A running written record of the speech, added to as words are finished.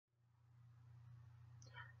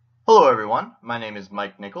Hello everyone, my name is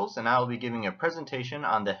Mike Nichols and I will be giving a presentation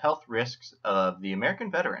on the health risks of the American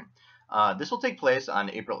veteran. This will take place on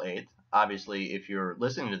April 8th. Obviously, if you're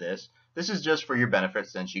listening to this, this is just for your benefit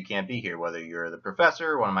since you can't be here, whether you're the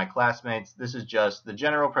professor, one of my classmates. This is just the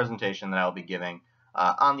general presentation that I'll be giving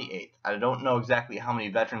on the 8th. I don't know exactly how many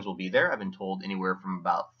veterans will be there. I've been told anywhere from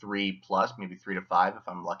about 3 plus, maybe 3 to 5 if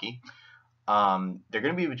I'm lucky. They're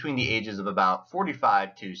going to be between the ages of about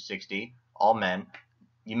 45 to 60, all men.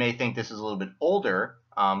 You may think this is a little bit older,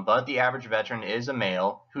 but the average veteran is a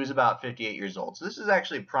male who's about 58 years old. So this is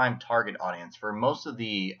actually a prime target audience for most of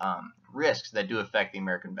the risks that do affect the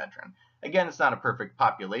American veteran. Again, it's not a perfect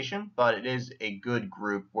population, but it is a good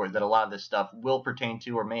group that a lot of this stuff will pertain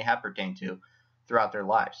to or may have pertained to throughout their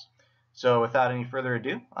lives. So without any further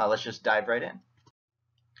ado, let's just dive right in.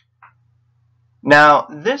 Now,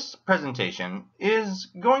 this presentation is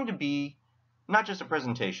going to be not just a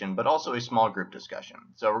presentation, but also a small group discussion.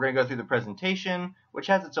 So we're going to go through the presentation, which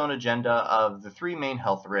has its own agenda of the 3 main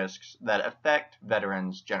health risks that affect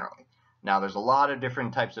veterans generally. Now, there's a lot of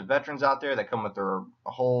different types of veterans out there that come with a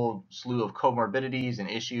whole slew of comorbidities and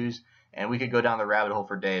issues, and we could go down the rabbit hole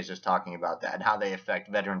for days just talking about that and how they affect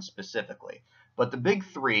veterans specifically. But the big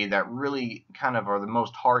 3 that really kind of are the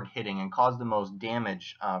most hard-hitting and cause the most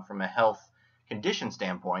damage from a health condition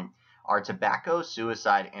standpoint are tobacco,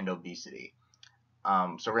 suicide, and obesity.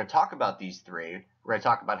 So we're going to talk about these 3. We're going to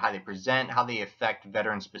talk about how they present, how they affect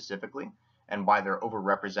veterans specifically, and why they're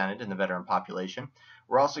overrepresented in the veteran population.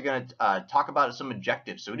 We're also going to talk about some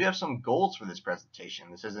objectives. So we do have some goals for this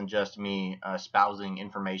presentation. This isn't just me espousing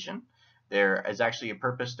information. There is actually a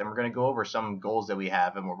purpose, and we're going to go over some goals that we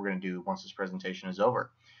have and what we're going to do once this presentation is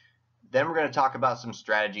over. Then we're going to talk about some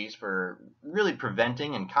strategies for really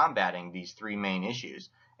preventing and combating these 3 main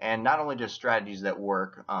issues. And not only just strategies that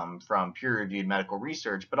work from peer-reviewed medical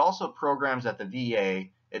research, but also programs that the VA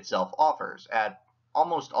itself offers at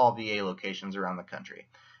almost all VA locations around the country.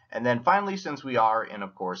 And then finally, since we are in,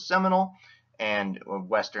 of course, Seminole and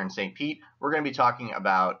Western St. Pete, we're going to be talking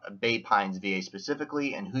about Bay Pines VA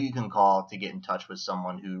specifically and who you can call to get in touch with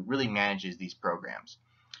someone who really manages these programs.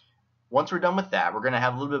 Once we're done with that, we're going to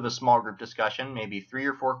have a little bit of a small group discussion, maybe 3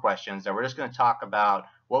 or 4 questions that we're just going to talk about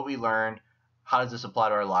what we learned, how does this apply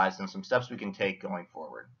to our lives, and some steps we can take going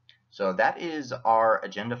forward. So that is our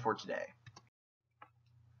agenda for today.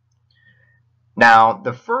 Now,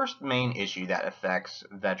 the first main issue that affects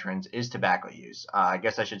veterans is tobacco use. I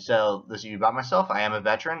guess I should tell this to you about myself. I am a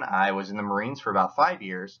veteran. I was in the Marines for about 5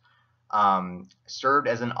 years, served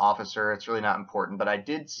as an officer. It's really not important, but I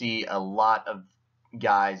did see a lot of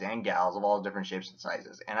guys and gals of all different shapes and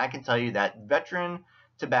sizes. And I can tell you that veteran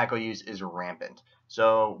tobacco use is rampant.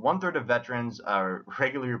 So 1/3 of veterans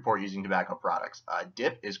regularly report using tobacco products.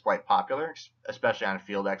 Dip is quite popular, especially on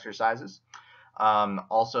field exercises.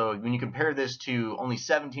 Also, when you compare this to only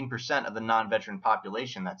 17% of the non-veteran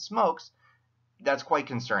population that smokes, that's quite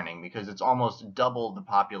concerning because it's almost double the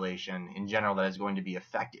population in general that is going to be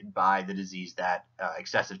affected by the disease that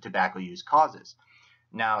excessive tobacco use causes.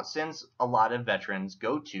 Now, since a lot of veterans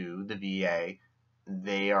go to the VA,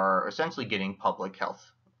 they are essentially getting public health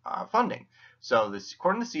funding. So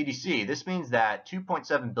according to CDC, this means that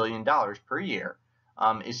 $2.7 billion per year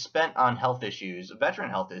is spent on health issues,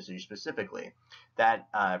 veteran health issues specifically, that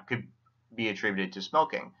could be attributed to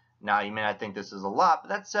smoking. Now, you may not think this is a lot, but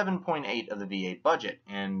that's 7.8 of the VA budget.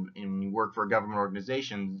 And when you work for a government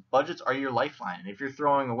organization, budgets are your lifeline. And if you're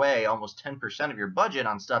throwing away almost 10% of your budget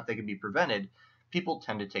on stuff that can be prevented, people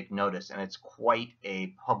tend to take notice. And it's quite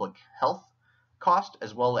a public health cost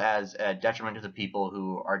as well as a detriment to the people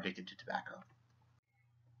who are addicted to tobacco.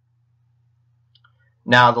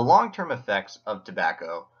 Now, the long-term effects of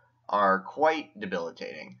tobacco are quite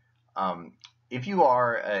debilitating. If you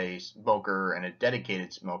are a smoker and a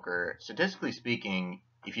dedicated smoker, statistically speaking,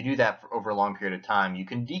 if you do that for over a long period of time, you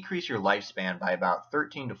can decrease your lifespan by about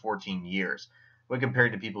 13 to 14 years when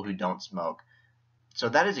compared to people who don't smoke. So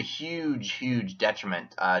that is a huge, huge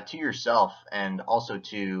detriment to yourself and also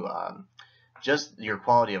to just your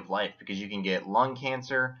quality of life, because you can get lung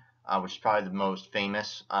cancer, which is probably the most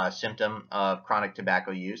famous symptom of chronic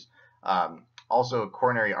tobacco use. Also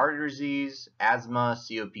coronary artery disease, asthma,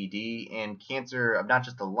 COPD, and cancer of not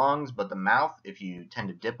just the lungs but the mouth if you tend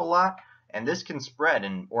to dip a lot. And this can spread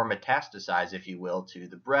or metastasize, if you will, to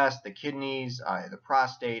the breast, the kidneys, the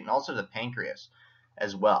prostate, and also the pancreas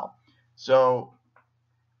as well. So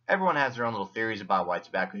everyone has their own little theories about why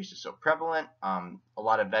tobacco use is so prevalent. A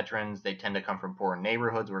lot of veterans, they tend to come from poor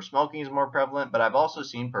neighborhoods where smoking is more prevalent, but I've also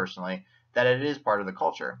seen personally that it is part of the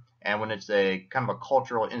culture. And when it's a kind of a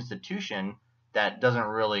cultural institution that doesn't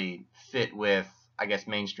really fit with I guess,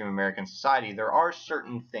 mainstream American society, there are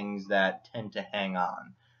certain things that tend to hang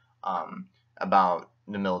on about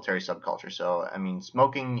the military subculture. So, I mean,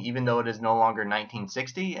 smoking, even though it is no longer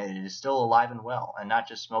 1960, it is still alive and well. And not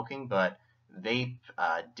just smoking, but vape,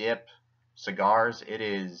 dip, cigars. It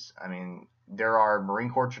is, I mean, there are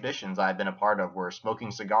Marine Corps traditions I've been a part of where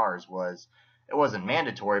smoking cigars was, it wasn't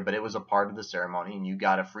mandatory, but it was a part of the ceremony, and you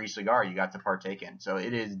got a free cigar you got to partake in. So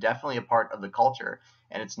it is definitely a part of the culture,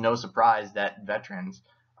 and it's no surprise that veterans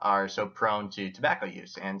are so prone to tobacco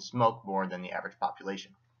use and smoke more than the average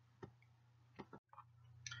population.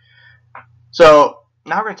 So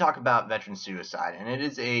now we're going to talk about veteran suicide, and it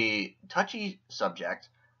is a touchy subject,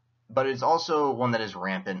 but it's also one that is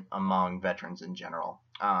rampant among veterans in general.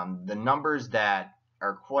 The numbers that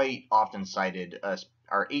are quite often cited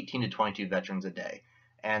are 18 to 22 veterans a day.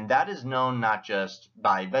 And that is known not just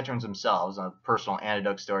by veterans themselves. A personal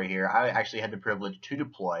anecdote story here. I actually had the privilege to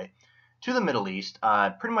deploy to the Middle East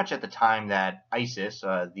pretty much at the time that ISIS,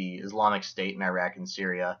 the Islamic State in Iraq and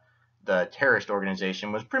Syria, the terrorist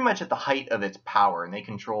organization, was pretty much at the height of its power, and they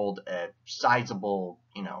controlled a sizable,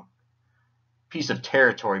 piece of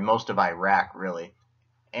territory, most of Iraq, really.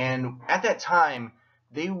 And at that time,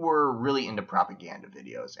 they were really into propaganda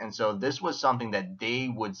videos. And so this was something that they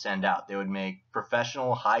would send out. They would make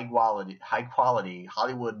professional, high quality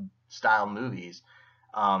Hollywood style movies,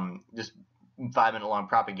 just 5-minute long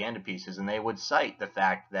propaganda pieces, and they would cite the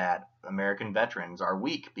fact that American veterans are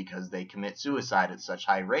weak because they commit suicide at such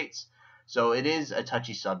high rates. So it is a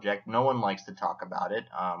touchy subject. No one likes to talk about it.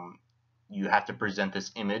 You have to present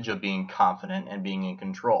this image of being confident and being in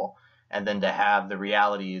control. And then to have the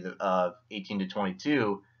reality of 18 to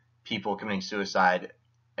 22 people committing suicide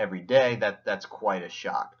every day, that's quite a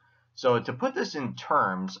shock. So to put this in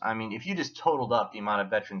terms, I mean, if you just totaled up the amount of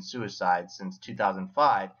veteran suicides since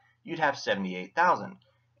 2005, you'd have 78,000.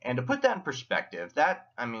 And to put that in perspective,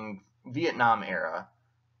 I mean, Vietnam era,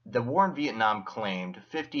 the war in Vietnam claimed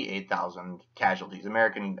 58,000 casualties,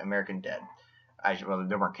 American dead. Well,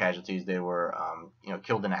 there weren't casualties; they were,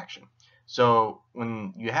 killed in action. So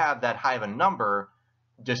when you have that high of a number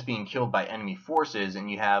just being killed by enemy forces, and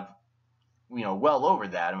you have, well over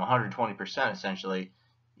that, 120% essentially,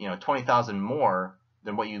 20,000 more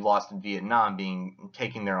than what you lost in Vietnam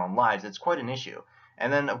taking their own lives, it's quite an issue.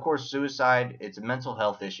 And then, of course, suicide, it's a mental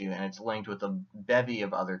health issue, and it's linked with a bevy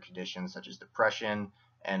of other conditions such as depression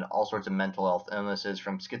and all sorts of mental health illnesses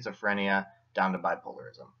from schizophrenia down to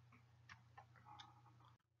bipolarism.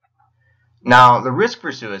 Now, the risk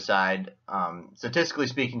for suicide, statistically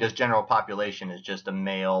speaking, just general population is just a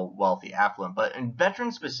male, wealthy, affluent. But in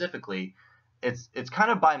veterans specifically, it's kind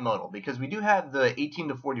of bimodal because we do have the 18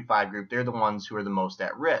 to 45 group. They're the ones who are the most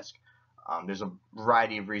at risk. There's a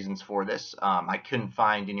variety of reasons for this. I couldn't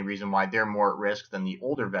find any reason why they're more at risk than the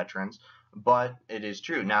older veterans, but it is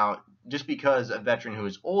true. Now, just because a veteran who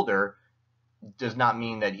is older does not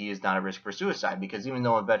mean that he is not at risk for suicide, because even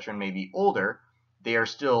though a veteran may be older, they are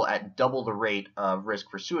still at double the rate of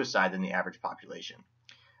risk for suicide than the average population.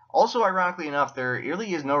 Also, ironically enough, there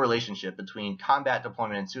really is no relationship between combat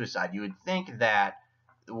deployment and suicide. You would think that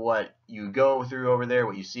what you go through over there,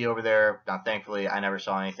 what you see over there, now thankfully I never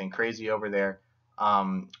saw anything crazy over there,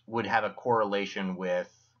 would have a correlation with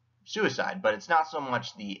suicide. But it's not so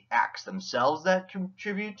much the acts themselves that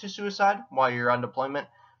contribute to suicide while you're on deployment,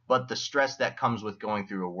 but the stress that comes with going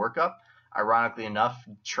through a workup. Ironically enough,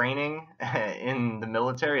 training in the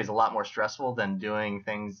military is a lot more stressful than doing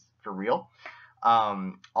things for real.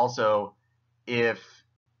 Also, if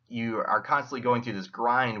you are constantly going through this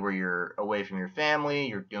grind where you're away from your family,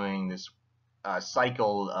 you're doing this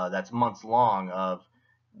cycle that's months long of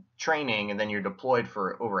training, and then you're deployed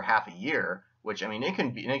for over half a year, which, I mean,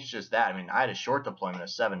 it's just that. I mean, I had a short deployment of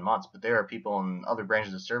 7 months, but there are people in other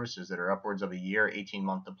branches of services that are upwards of a year,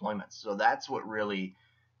 18-month deployments. So that's what really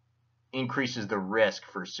increases the risk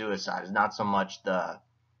for suicide, is not so much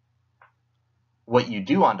what you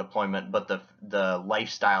do on deployment, but the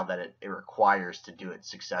lifestyle that it requires to do it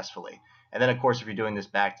successfully. And then, of course, if you're doing this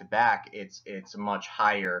back to back, it's much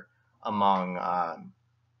higher among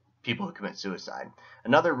people who commit suicide.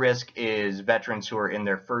 Another risk is veterans who are in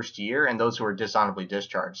their first year and those who are dishonorably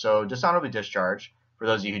discharged. So dishonorably discharged, for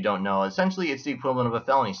those of you who don't know, essentially it's the equivalent of a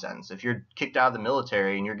felony sentence. If you're kicked out of the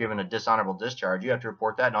military and you're given a dishonorable discharge, you have to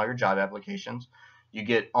report that in all your job applications. You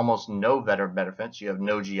get almost no veteran benefits. You have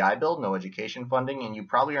no GI Bill, no education funding, and you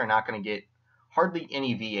probably are not going to get hardly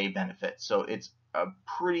any VA benefits. So it's a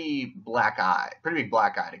pretty big black eye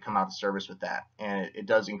to come out of the service with that, and it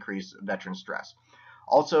does increase veteran stress.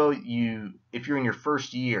 Also, if you're in your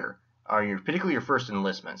first year, or particularly your first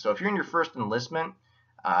enlistment. So if you're in your first enlistment,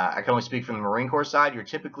 I can only speak from the Marine Corps side. You're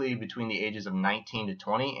typically between the ages of 19 to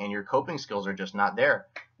 20, and your coping skills are just not there.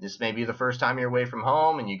 This may be the first time you're away from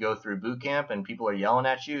home, and you go through boot camp, and people are yelling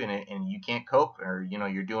at you, and you can't cope, or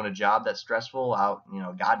you're doing a job that's stressful out,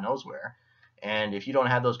 God knows where. And if you don't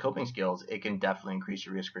have those coping skills, it can definitely increase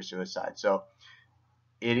your risk for suicide. So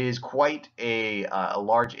it is quite a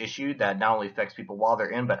large issue that not only affects people while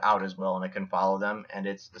they're in, but out as well, and it can follow them. And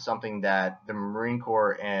it's something that the Marine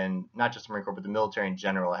Corps, and not just the Marine Corps, but the military in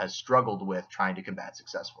general, has struggled with trying to combat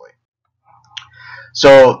successfully.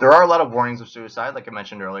 So there are a lot of warnings of suicide. Like I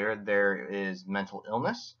mentioned earlier, there is mental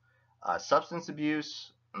illness, substance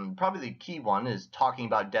abuse, and probably the key one is talking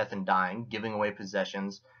about death and dying, giving away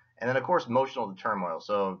possessions, and then of course emotional turmoil.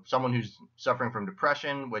 So someone who's suffering from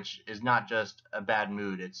depression, which is not just a bad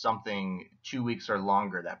mood, it's something 2 weeks or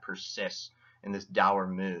longer that persists in this dour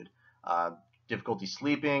mood. Difficulty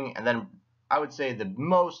sleeping, and then I would say the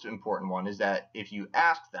most important one is that if you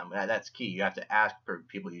ask them, that's key. You have to ask for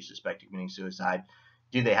people you suspect of committing suicide,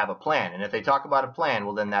 do they have a plan? And if they talk about a plan,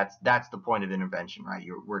 well, then that's the point of intervention, right?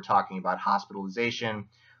 We're talking about hospitalization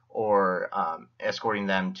or escorting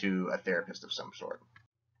them to a therapist of some sort.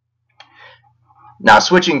 Now,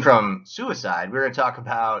 switching from suicide, we're going to talk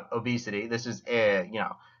about obesity. This is a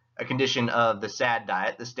condition of the SAD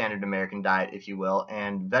diet, the standard American diet, if you will,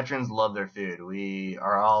 and veterans love their food. We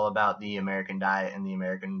are all about the American diet and the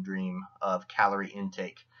American dream of calorie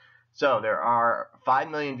intake. So there are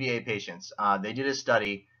 5 million VA patients. They did a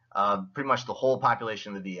study of pretty much the whole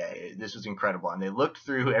population of the VA. This was incredible, and they looked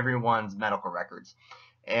through everyone's medical records,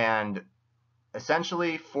 and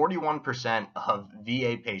essentially 41% of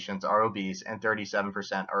VA patients are obese and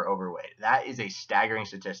 37% are overweight. That is a staggering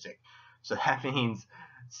statistic. So that means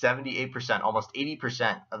 78%, almost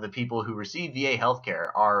 80% of the people who receive VA healthcare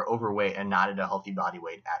are overweight and not at a healthy body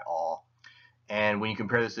weight at all. And when you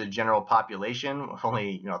compare this to the general population, with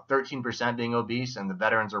only 13% being obese, and the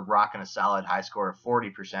veterans are rocking a solid high score of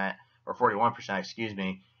 40% or 41%, excuse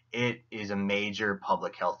me, it is a major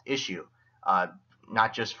public health issue.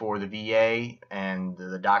 Not just for the VA and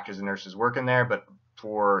the doctors and nurses working there, but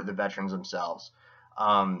for the veterans themselves.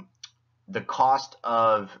 The cost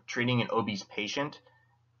of treating an obese patient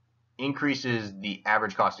increases the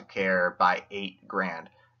average cost of care by $8,000.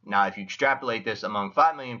 Now, if you extrapolate this among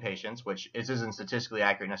 5 million patients, which isn't statistically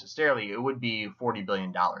accurate necessarily, it would be $40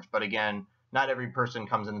 billion. But again, not every person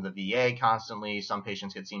comes into the VA constantly. Some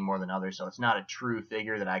patients get seen more than others, so it's not a true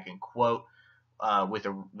figure that I can quote with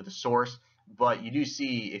a source. But you do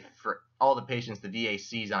see, if for all the patients the VA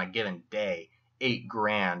sees on a given day,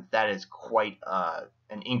 $8,000, that is quite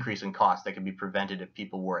an increase in cost that could be prevented if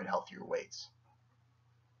people were at healthier weights.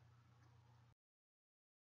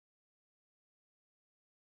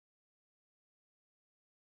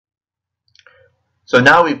 So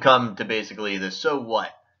now we've come to basically the so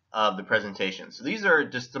what of the presentation. So these are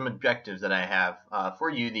just some objectives that I have for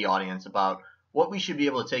you, the audience, about what we should be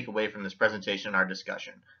able to take away from this presentation and our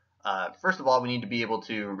discussion. First of all, we need to be able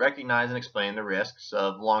to recognize and explain the risks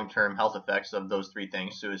of long-term health effects of those three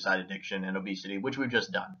things, suicide, addiction, and obesity, which we've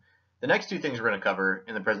just done. The next two things we're going to cover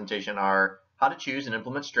in the presentation are how to choose and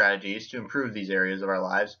implement strategies to improve these areas of our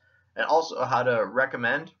lives, and also how to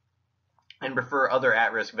recommend and refer other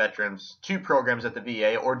at-risk veterans to programs at the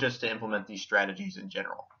VA or just to implement these strategies in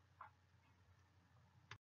general.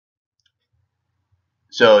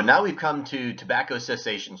 So now we've come to tobacco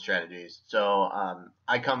cessation strategies. So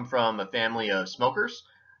I come from a family of smokers.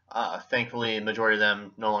 Thankfully, the majority of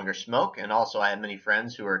them no longer smoke, and also I have many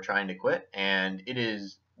friends who are trying to quit, and it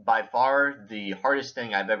is by far the hardest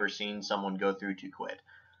thing I've ever seen someone go through to quit.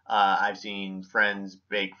 I've seen friends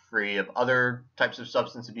break free of other types of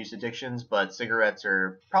substance abuse addictions, but cigarettes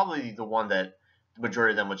are probably the one that the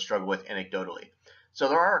majority of them would struggle with anecdotally. So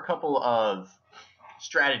there are a couple of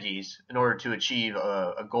strategies in order to achieve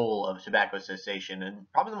a goal of tobacco cessation,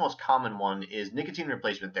 and probably the most common one is nicotine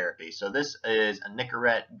replacement therapy. So this is a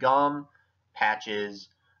Nicorette gum, patches,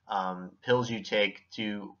 pills you take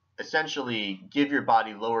to essentially give your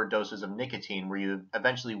body lower doses of nicotine where you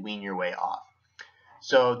eventually wean your way off.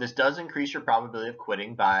 So this does increase your probability of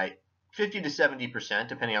quitting by 50 to 70%,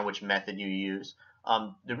 depending on which method you use.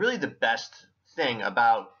 The best thing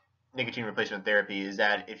about nicotine replacement therapy is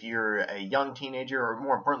that if you're a young teenager, or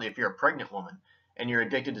more importantly, if you're a pregnant woman and you're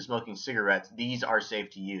addicted to smoking cigarettes, these are safe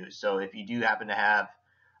to use. So if you do happen to have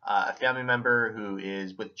a family member who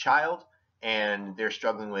is with child and they're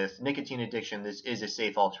struggling with nicotine addiction, this is a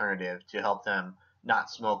safe alternative to help them not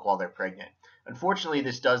smoke while they're pregnant. Unfortunately,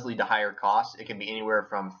 this does lead to higher costs. It can be anywhere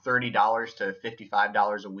from $30 to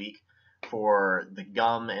 $55 a week for the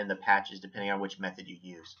gum and the patches, depending on which method you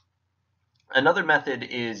use. Another method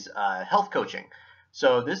is health coaching.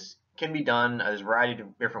 So this can be done as a variety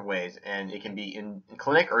of different ways, and it can be in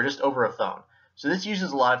clinic or just over a phone. So this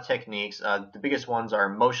uses a lot of techniques. The biggest ones are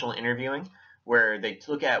emotional interviewing, where they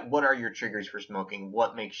look at what are your triggers for smoking,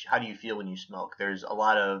 how do you feel when you smoke. There's a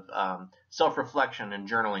lot of self-reflection and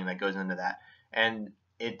journaling that goes into that, and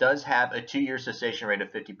it does have a 2-year cessation rate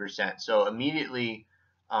of 50%. So immediately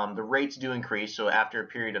the rates do increase. So after a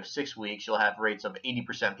period of 6 weeks, you'll have rates of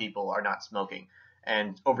 80% people are not smoking.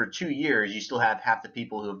 And over 2 years, you still have half the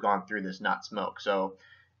people who have gone through this not smoke. So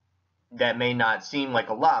that may not seem like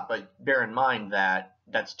a lot, but bear in mind that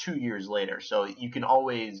that's 2 years later. So you can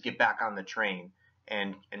always get back on the train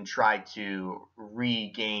and try to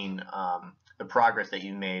regain the progress that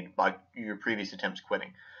you made by your previous attempts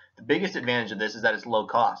quitting. The biggest advantage of this is that it's low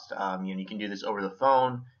cost. You can do this over the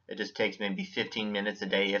phone. It just takes maybe 15 minutes a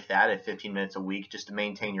day, if that, at 15 minutes a week, just to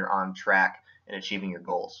maintain you're on track and achieving your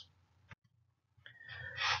goals.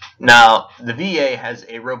 Now, the VA has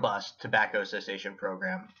a robust tobacco cessation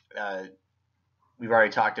program. We've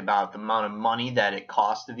already talked about the amount of money that it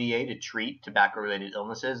costs the VA to treat tobacco-related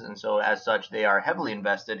illnesses, and so as such, they are heavily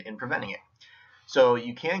invested in preventing it. So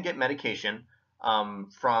you can get medication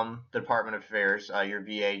from the Department of Affairs. Your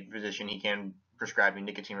VA physician, he can prescribe you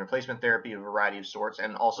nicotine replacement therapy of a variety of sorts,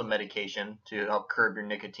 and also medication to help curb your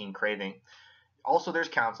nicotine craving. Also, there's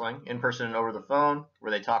counseling, in person and over the phone,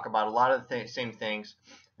 where they talk about a lot of the same things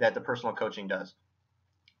that the personal coaching does.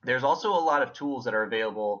 There's also a lot of tools that are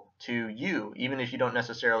available to you, even if you don't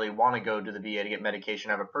necessarily want to go to the VA to get medication,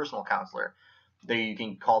 have a personal counselor. There you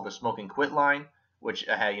can call the Smoke and Quit line, which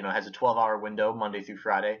has a 12-hour window Monday through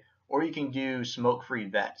Friday, or you can do Smoke Free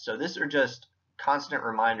Vet. So these are just constant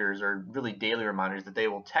reminders, or really daily reminders, that they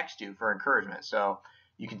will text you for encouragement. So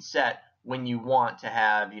you can set when you want to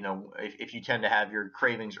have, if you tend to have your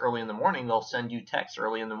cravings early in the morning, they'll send you texts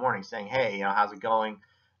early in the morning saying, hey, how's it going?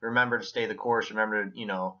 Remember to stay the course.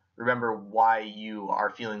 Remember why you are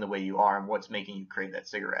feeling the way you are and what's making you crave that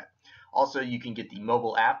cigarette. Also, you can get the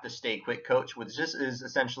mobile app, the Stay Quit Coach, which just is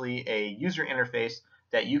essentially a user interface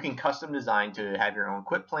that you can custom design to have your own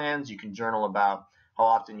quit plans. You can journal about how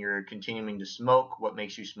often you're continuing to smoke, what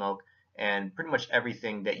makes you smoke, and pretty much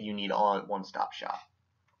everything that you need all at one-stop shop.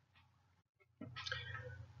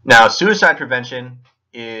 Now, suicide prevention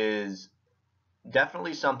is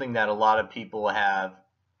definitely something that a lot of people have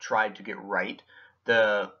tried to get right.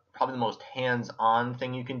 Probably the most hands-on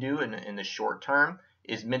thing you can do in the short term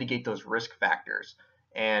is mitigate those risk factors.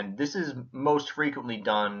 And this is most frequently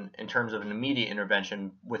done in terms of an immediate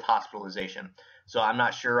intervention with hospitalization. So I'm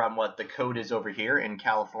not sure on what the code is over here. In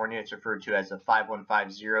California, it's referred to as a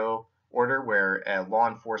 5150 order, where law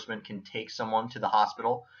enforcement can take someone to the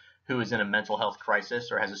hospital who is in a mental health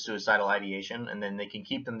crisis or has a suicidal ideation, and then they can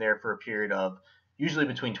keep them there for a period of usually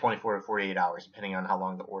between 24 to 48 hours, depending on how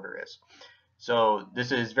long the order is. So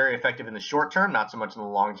this is very effective in the short term, not so much in the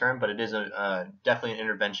long term, but it is definitely an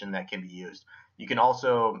intervention that can be used. You can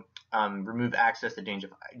also remove access to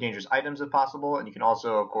dangerous items if possible, and you can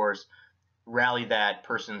also, of course, rally that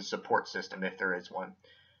person's support system if there is one.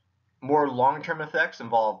 More long-term effects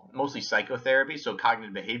involve mostly psychotherapy, so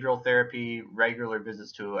cognitive behavioral therapy, regular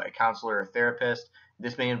visits to a counselor or therapist.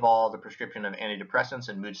 This may involve the prescription of antidepressants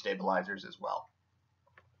and mood stabilizers as well.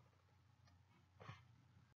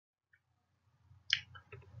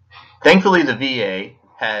 Thankfully, the VA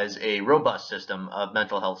has a robust system of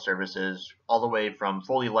mental health services, all the way from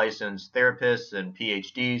fully licensed therapists and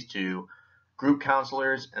PhDs to group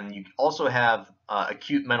counselors, and you also have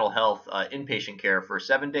acute mental health inpatient care for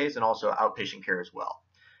 7 days and also outpatient care as well.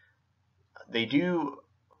 They do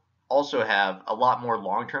also have a lot more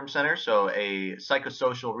long-term centers, so a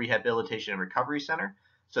psychosocial rehabilitation and recovery center.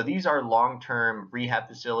 So these are long-term rehab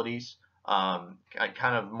facilities, kind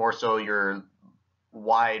of more so your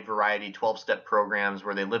wide variety 12-step programs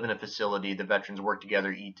where they live in a facility, the veterans work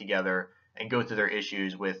together, eat together, and go through their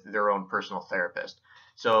issues with their own personal therapist.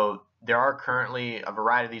 So there are currently a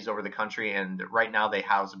variety of these over the country, and right now they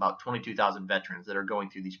house about 22,000 veterans that are going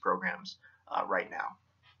through these programs right now.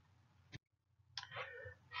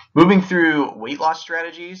 Moving through weight loss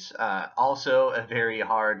strategies, also a very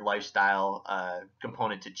hard lifestyle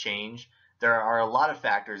component to change. There are a lot of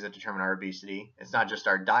factors that determine our obesity. It's not just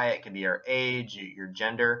our diet, it can be our age, your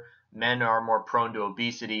gender. Men are more prone to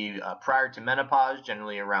obesity prior to menopause,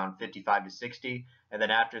 generally around 55 to 60. And then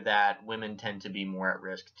after that, women tend to be more at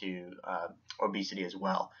risk to obesity as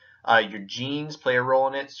well. Your genes play a role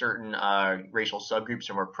in it. Certain racial subgroups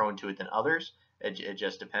are more prone to it than others. It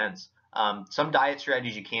just depends. Some diet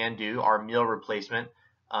strategies you can do are meal replacement.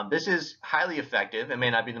 This is highly effective. It may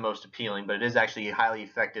not be the most appealing, but it is actually highly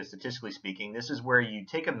effective statistically speaking. This is where you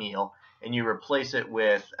take a meal and you replace it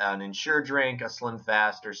with an Ensure drink, a Slim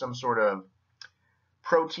Fast, or some sort of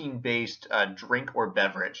protein-based drink or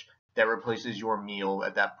beverage that replaces your meal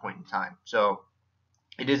at that point in time. So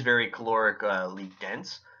it is very calorically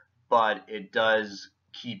dense, but it does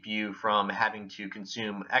keep you from having to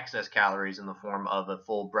consume excess calories in the form of a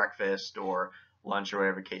full breakfast or lunch or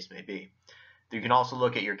whatever the case may be. You can also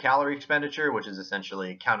look at your calorie expenditure, which is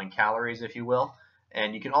essentially counting calories, if you will.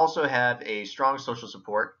 And you can also have a strong social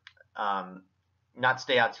support, not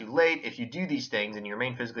stay out too late if you do these things and you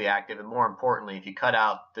remain physically active, and more importantly, if you cut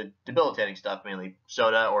out the debilitating stuff, mainly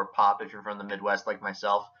soda or pop if you're from the Midwest like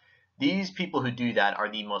myself. These people who do that are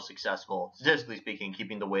the most successful, statistically speaking,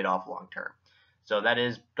 keeping the weight off long term. So that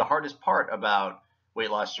is the hardest part about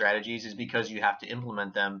weight loss strategies, is because you have to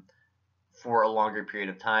implement them for a longer period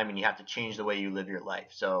of time and you have to change the way you live your life.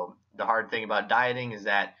 So the hard thing about dieting is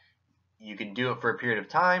that you can do it for a period of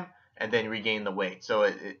time and then regain the weight. So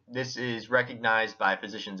this is recognized by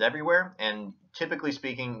physicians everywhere, and typically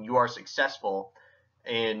speaking, you are successful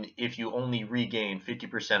if you only regain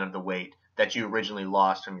 50% of the weight that you originally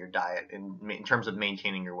lost from your diet in terms of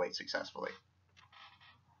maintaining your weight successfully.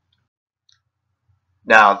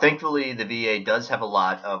 Now, thankfully, the VA does have a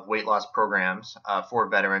lot of weight loss programs for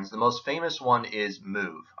veterans. The most famous one is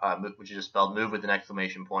MOVE, which is just spelled MOVE with an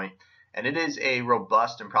exclamation point, and it is a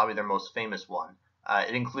robust and probably their most famous one.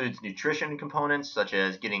 It includes nutrition components, such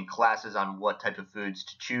as getting classes on what type of foods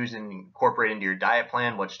to choose and incorporate into your diet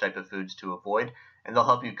plan, which type of foods to avoid, and they'll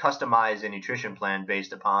help you customize a nutrition plan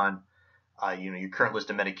based upon your current list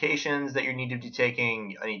of medications that you need to be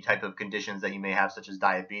taking, any type of conditions that you may have, such as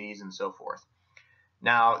diabetes and so forth.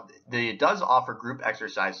 Now, it does offer group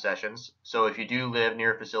exercise sessions, so if you do live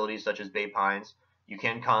near facilities such as Bay Pines, you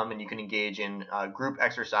can come and you can engage in group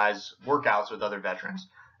exercise workouts with other veterans.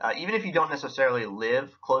 Even if you don't necessarily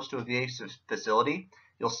live close to a VA facility,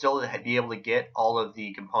 you'll still be able to get all of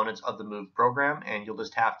the components of the MOVE program, and you'll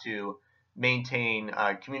just have to maintain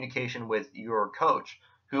communication with your coach,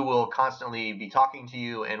 who will constantly be talking to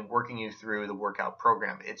you and working you through the workout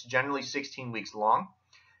program. It's generally 16 weeks long,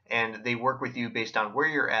 and they work with you based on where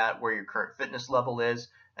you're at, where your current fitness level is,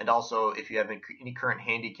 and also if you have any current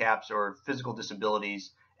handicaps or physical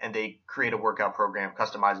disabilities, and they create a workout program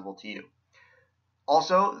customizable to you.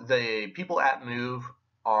 Also, the people at MOVE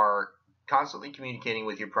are constantly communicating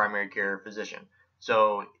with your primary care physician.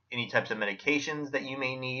 So any types of medications that you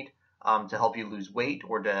may need to help you lose weight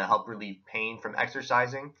or to help relieve pain from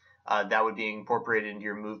exercising, that would be incorporated into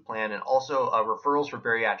your MOVE plan, and also referrals for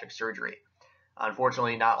bariatric surgery.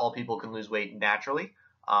 Unfortunately, not all people can lose weight naturally,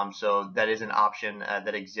 so that is an option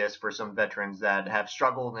that exists for some veterans that have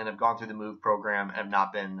struggled and have gone through the MOVE program and have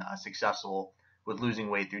not been successful with losing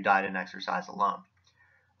weight through diet and exercise alone.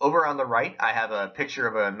 Over on the right, I have a picture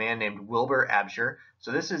of a man named Wilbur Absher. So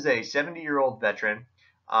this is a 70-year-old veteran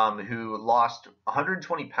who lost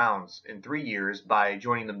 120 pounds in 3 years by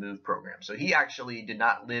joining the MOVE program. So he actually did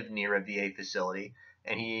not live near a VA facility,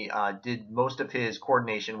 and he did most of his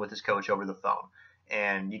coordination with his coach over the phone.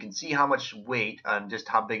 And you can see how much weight and just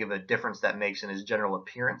how big of a difference that makes in his general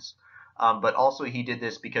appearance. But also he did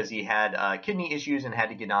this because he had kidney issues and had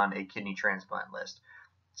to get on a kidney transplant list.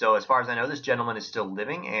 So as far as I know, this gentleman is still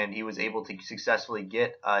living, and he was able to successfully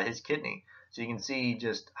get his kidney. So you can see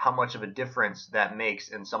just how much of a difference that makes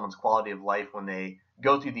in someone's quality of life when they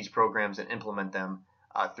go through these programs and implement them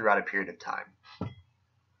throughout a period of time.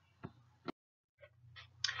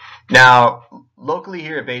 Now, locally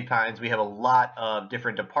here at Bay Pines, we have a lot of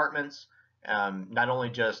different departments, not only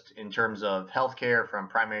just in terms of healthcare, from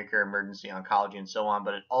primary care, emergency, oncology, and so on,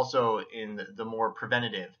 but also in the more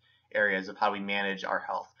preventative areas of how we manage our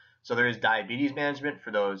health. So there is diabetes management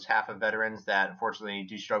for those half of veterans that unfortunately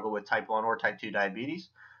do struggle with type 1 or type 2 diabetes,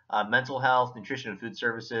 mental health, nutrition and food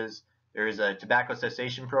services. There is a tobacco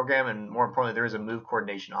cessation program, and more importantly, there is a MOVE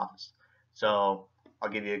coordination office. So I'll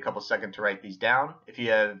give you a couple seconds to write these down. If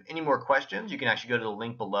you have any more questions, you can actually go to the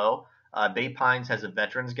link below. Bay Pines has a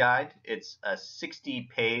veterans guide. It's a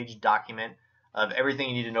 60-page document of everything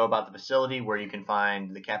you need to know about the facility, where you can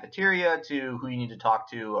find the cafeteria to who you need to talk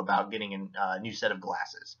to about getting a new set of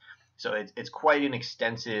glasses. So it's quite an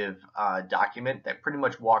extensive document that pretty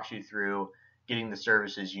much walks you through getting the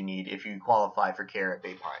services you need if you qualify for care at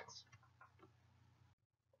Bay Pines.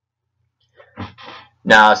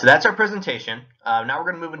 Now, so that's our presentation. Now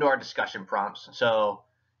we're going to move into our discussion prompts. So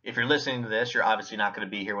if you're listening to this, you're obviously not going to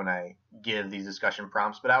be here when I give these discussion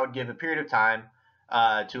prompts, but I would give a period of time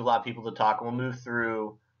to allow people to talk. We'll move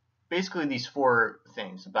through basically these 4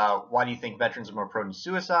 things about why do you think veterans are more prone to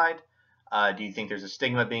suicide, Do you think there's a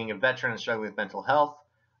stigma being a veteran and struggling with mental health?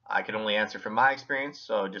 I can only answer from my experience.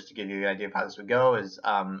 So just to give you an idea of how this would go is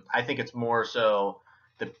I think it's more so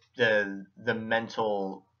the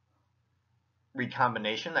mental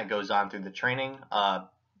recombination that goes on through the training.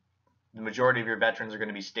 The majority of your veterans are going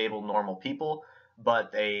to be stable, normal people,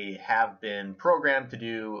 but they have been programmed to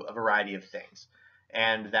do a variety of things.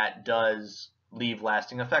 And that does leave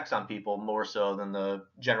lasting effects on people more so than the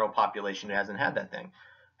general population who hasn't had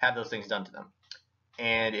those things done to them.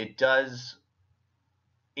 And it does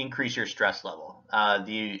increase your stress level.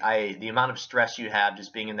 The amount of stress you have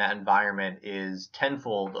just being in that environment is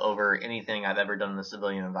tenfold over anything I've ever done in the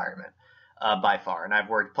civilian environment, by far. And I've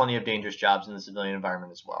worked plenty of dangerous jobs in the civilian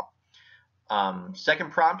environment as well.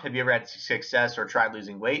 Second prompt, have you ever had success or tried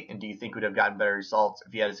losing weight? And do you think would have gotten better results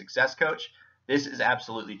if you had a success coach? This is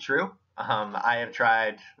absolutely true. I've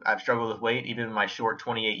struggled with weight even in my short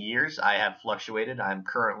 28 years. I have fluctuated. I'm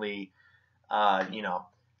currently, I've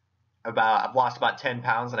lost about 10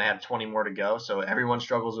 pounds and I have 20 more to go. So everyone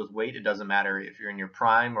struggles with weight. It doesn't matter if you're in your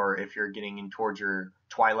prime or if you're getting in towards your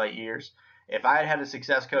twilight years. If I had had a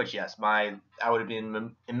success coach, yes, I would have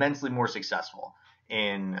been immensely more successful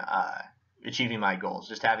in achieving my goals.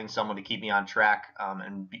 Just having someone to keep me on track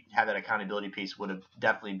and have that accountability piece would have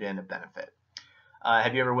definitely been a benefit.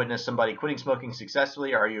 Have you ever witnessed somebody quitting smoking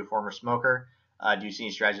successfully, or are you a former smoker? Do you see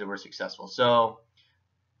any strategies that were successful? So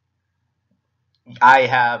I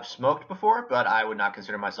have smoked before, but I would not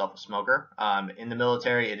consider myself a smoker. In the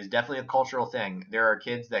military, it is definitely a cultural thing. There are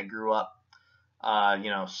kids that grew up,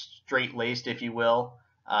 straight-laced, if you will,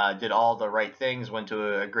 did all the right things, went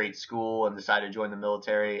to a great school and decided to join the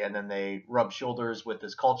military, and then they rub shoulders with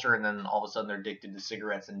this culture, and then all of a sudden they're addicted to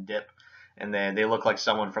cigarettes and dip, and then they look like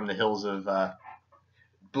someone from the hills of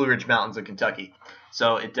Blue Ridge Mountains of Kentucky.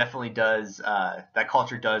 So it definitely does, that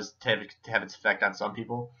culture does have its effect on some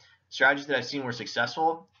people. Strategies that I've seen were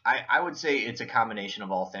successful, I would say it's a combination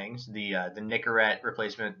of all things. The Nicorette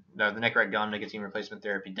gum nicotine replacement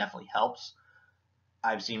therapy definitely helps.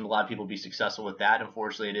 I've seen a lot of people be successful with that.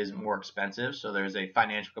 Unfortunately, it is more expensive, so there's a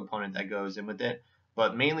financial component that goes in with it.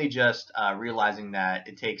 But mainly just realizing that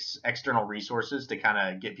it takes external resources to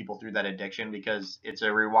kind of get people through that addiction, because it's a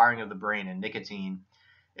rewiring of the brain, and nicotine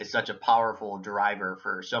is such a powerful driver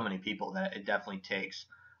for so many people that it definitely takes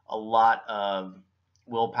a lot of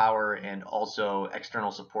willpower and also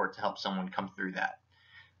external support to help someone come through that.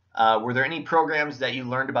 Were there any programs that you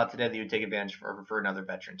learned about today that you would take advantage for another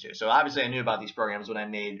veteran too? So obviously I knew about these programs when I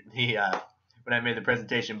made the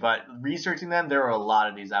presentation, but researching them, there were a lot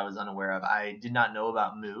of these I was unaware of. I did not know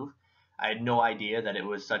about Move. I had no idea that it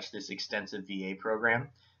was this extensive VA program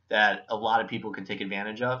that a lot of people could take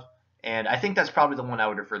advantage of. And I think that's probably the one I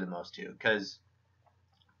would refer the most to, because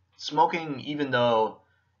smoking, even though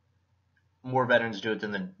more veterans do it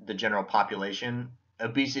than the general population,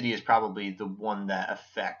 obesity is probably the one that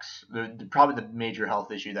affects probably the major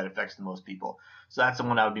health issue that affects the most people. So that's the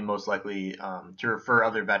one I would be most likely to refer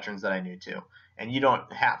other veterans that I knew to. And you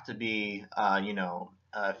don't have to be,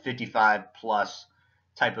 a 55 plus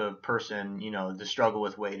type of person, to struggle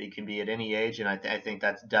with weight. It can be at any age, and I think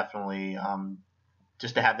that's definitely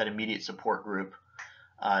just to have that immediate support group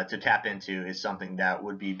to tap into is something that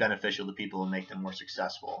would be beneficial to people and make them more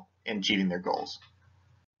successful in achieving their goals.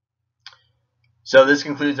 So this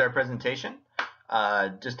concludes our presentation.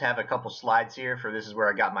 Just have a couple slides here for this is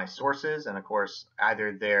where I got my sources, and of course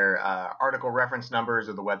either their article reference numbers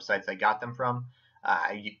or the websites I got them from.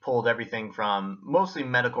 I pulled everything from mostly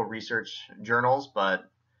medical research journals, but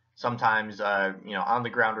sometimes on the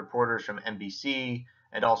ground reporters from NBC,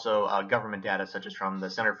 and also government data such as from the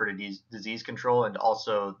Center for Disease Control and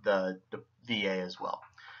also the VA as well.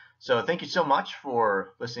 So thank you so much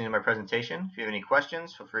for listening to my presentation. If you have any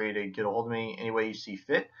questions, feel free to get a hold of me any way you see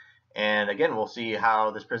fit. And again, we'll see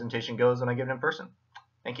how this presentation goes when I give it in person.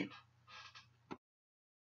 Thank you.